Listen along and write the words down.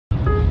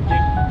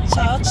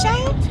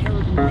ChowChow?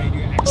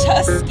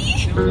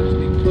 CHOWSKI?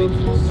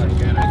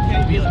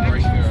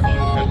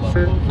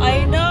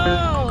 I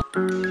know!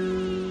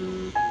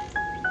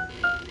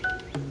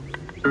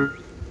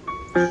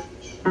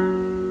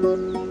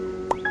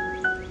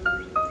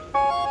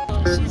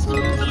 She's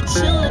really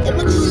chilling. It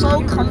looks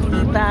so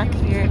comfy back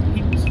here.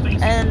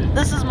 And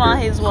this is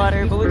Mahe's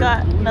water, but we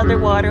got another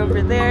water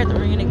over there that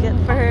we're gonna get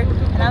for her.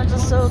 And I'm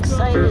just so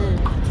excited.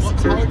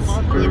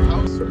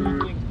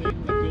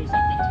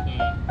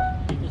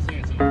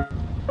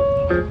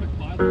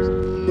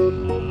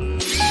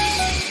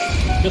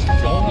 Just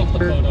going off the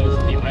photos,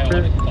 the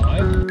Ionic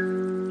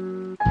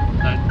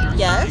 5.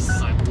 Yes.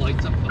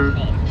 Lights up the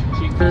college.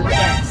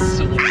 Yes.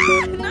 No.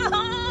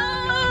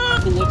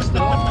 The looks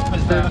though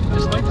is that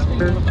this might just be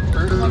one of the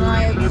first.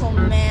 Maniacal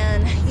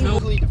man.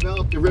 He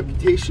developed a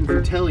reputation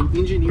for telling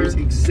engineers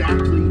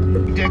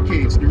exactly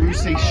decades to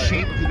say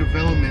shaped the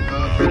development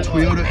of the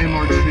Toyota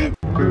MR2.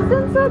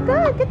 Sounds so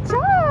good. Good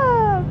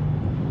job.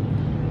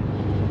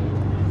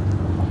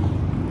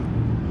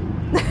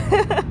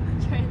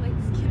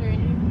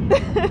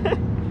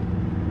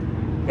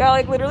 Yeah,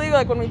 like literally,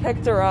 like when we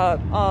picked her up,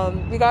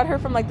 we got her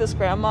from like this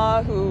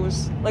grandma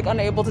who's like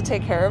unable to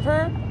take care of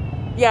her.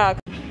 Yeah.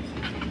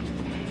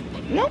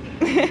 Nope.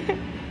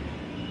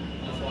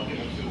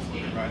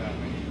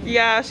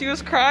 Yeah, she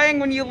was crying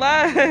when you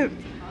left.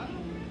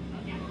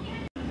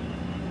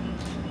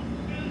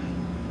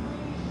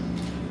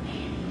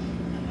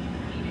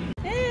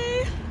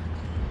 Hey.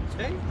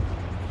 Hey.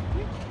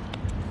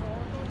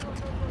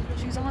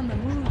 She's on the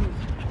move.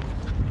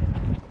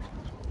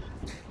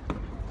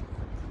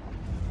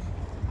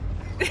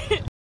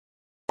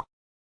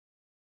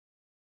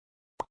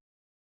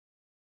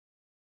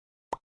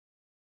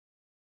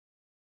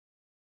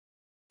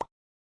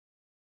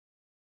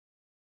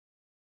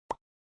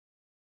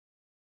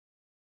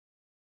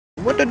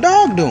 What the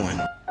dog doing?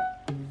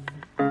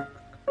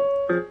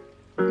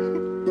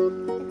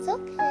 It's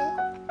okay.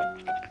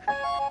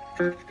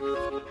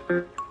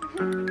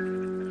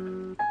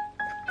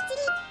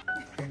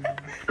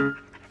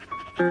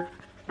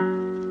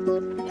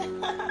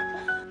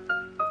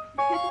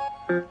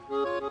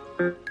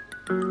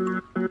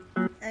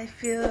 I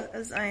feel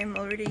as I am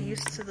already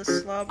used to the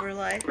slobber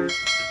life.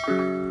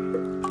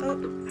 Oh.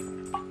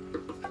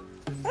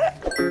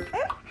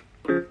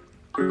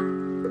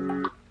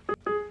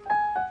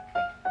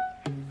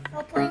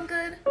 All playing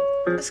good.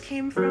 Just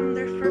came from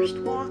their first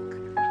walk.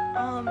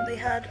 They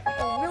had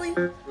a really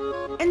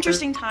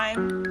interesting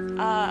time.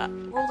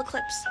 Roll the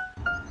clips.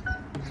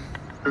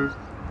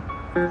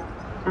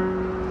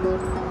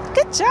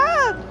 Good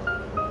job!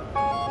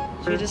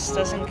 She just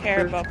doesn't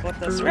care about what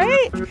this,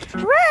 right?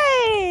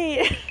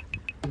 Right!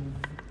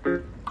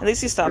 At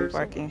least he stopped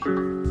barking.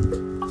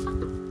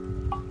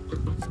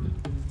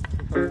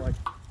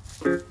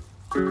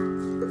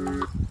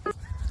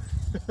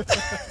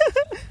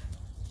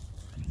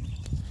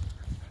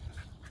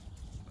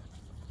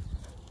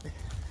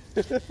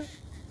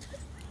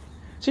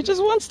 She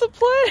just wants to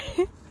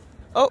play.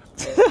 Oh.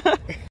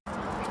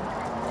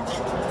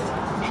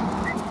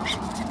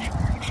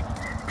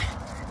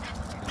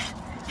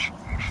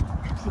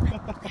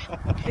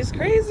 It's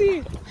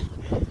crazy.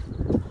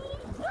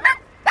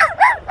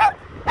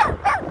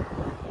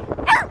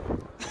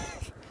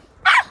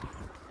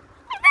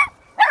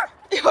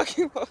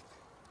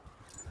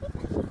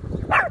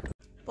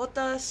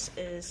 Botas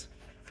is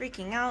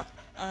freaking out.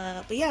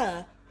 But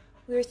yeah,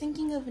 we were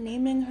thinking of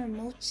naming her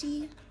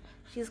Mochi.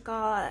 She's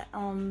got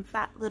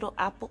fat little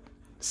apple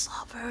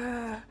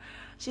slobber.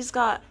 She's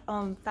got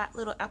fat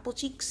little apple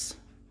cheeks,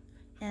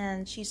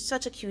 and she's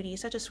such a cutie,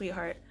 such a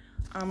sweetheart.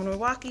 When we're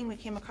walking, we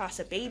came across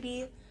a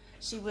baby.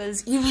 She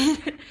was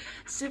even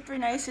super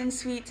nice and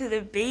sweet to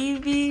the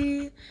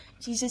baby.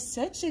 She's just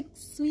such a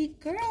sweet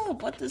girl.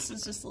 But this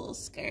is just a little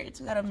scared,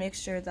 so we gotta make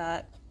sure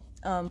that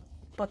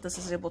Buttus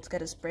is able to get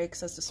his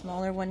breaks as the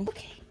smaller one.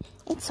 Okay,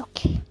 it's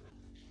okay.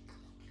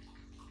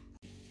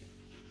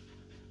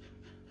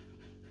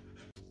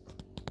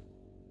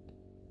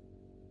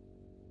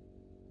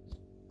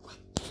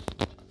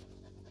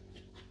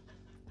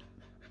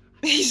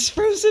 He's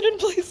frozen in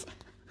place.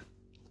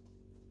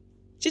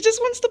 She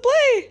just wants to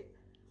play.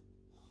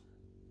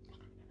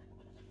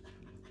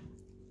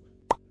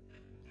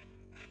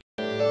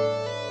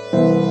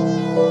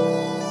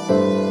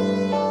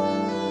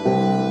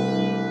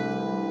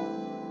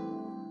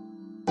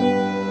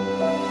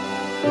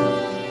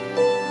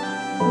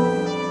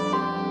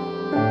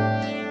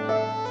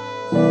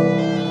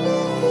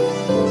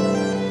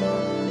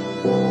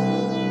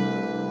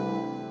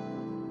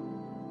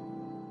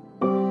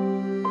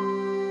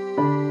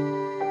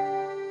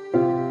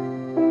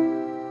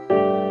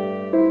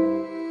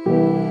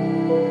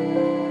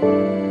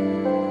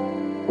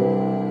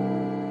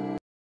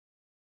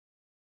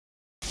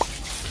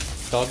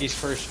 Doggy's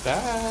first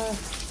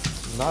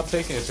bath. Not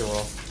taking it too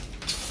well.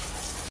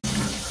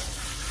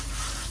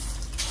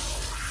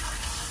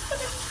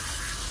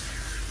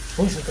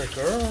 Who's like a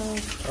girl?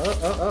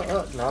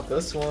 Not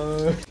this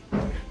one.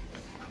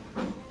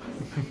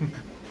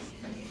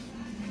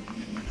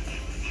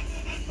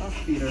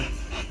 Feed her.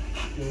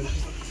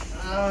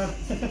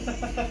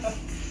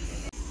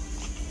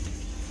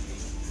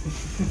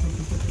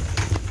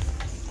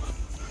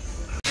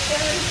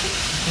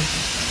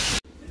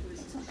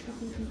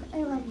 I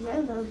love you. I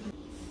love you.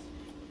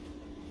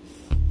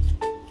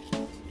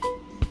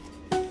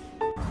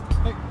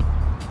 Hey.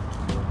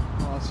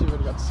 Oh, she would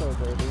have got so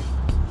dirty.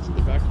 See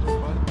the back of her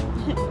butt?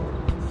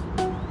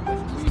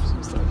 Like leaves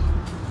and stuff.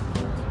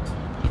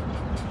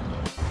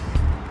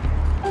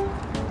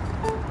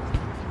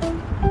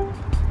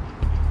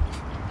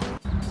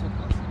 So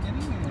close to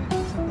getting it.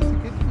 So close to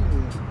getting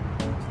it.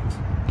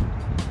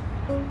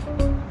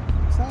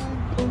 Time.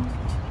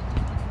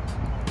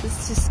 It's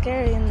too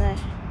scary in there.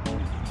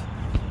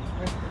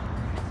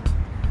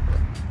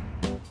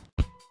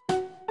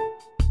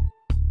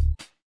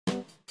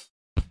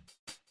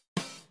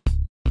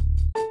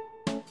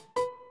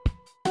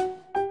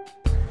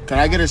 Can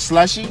I get a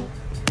slushie?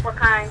 What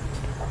kind?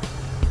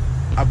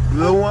 A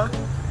blue one?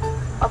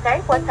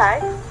 Okay, what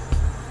type?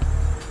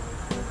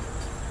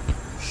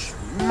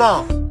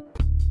 Mom.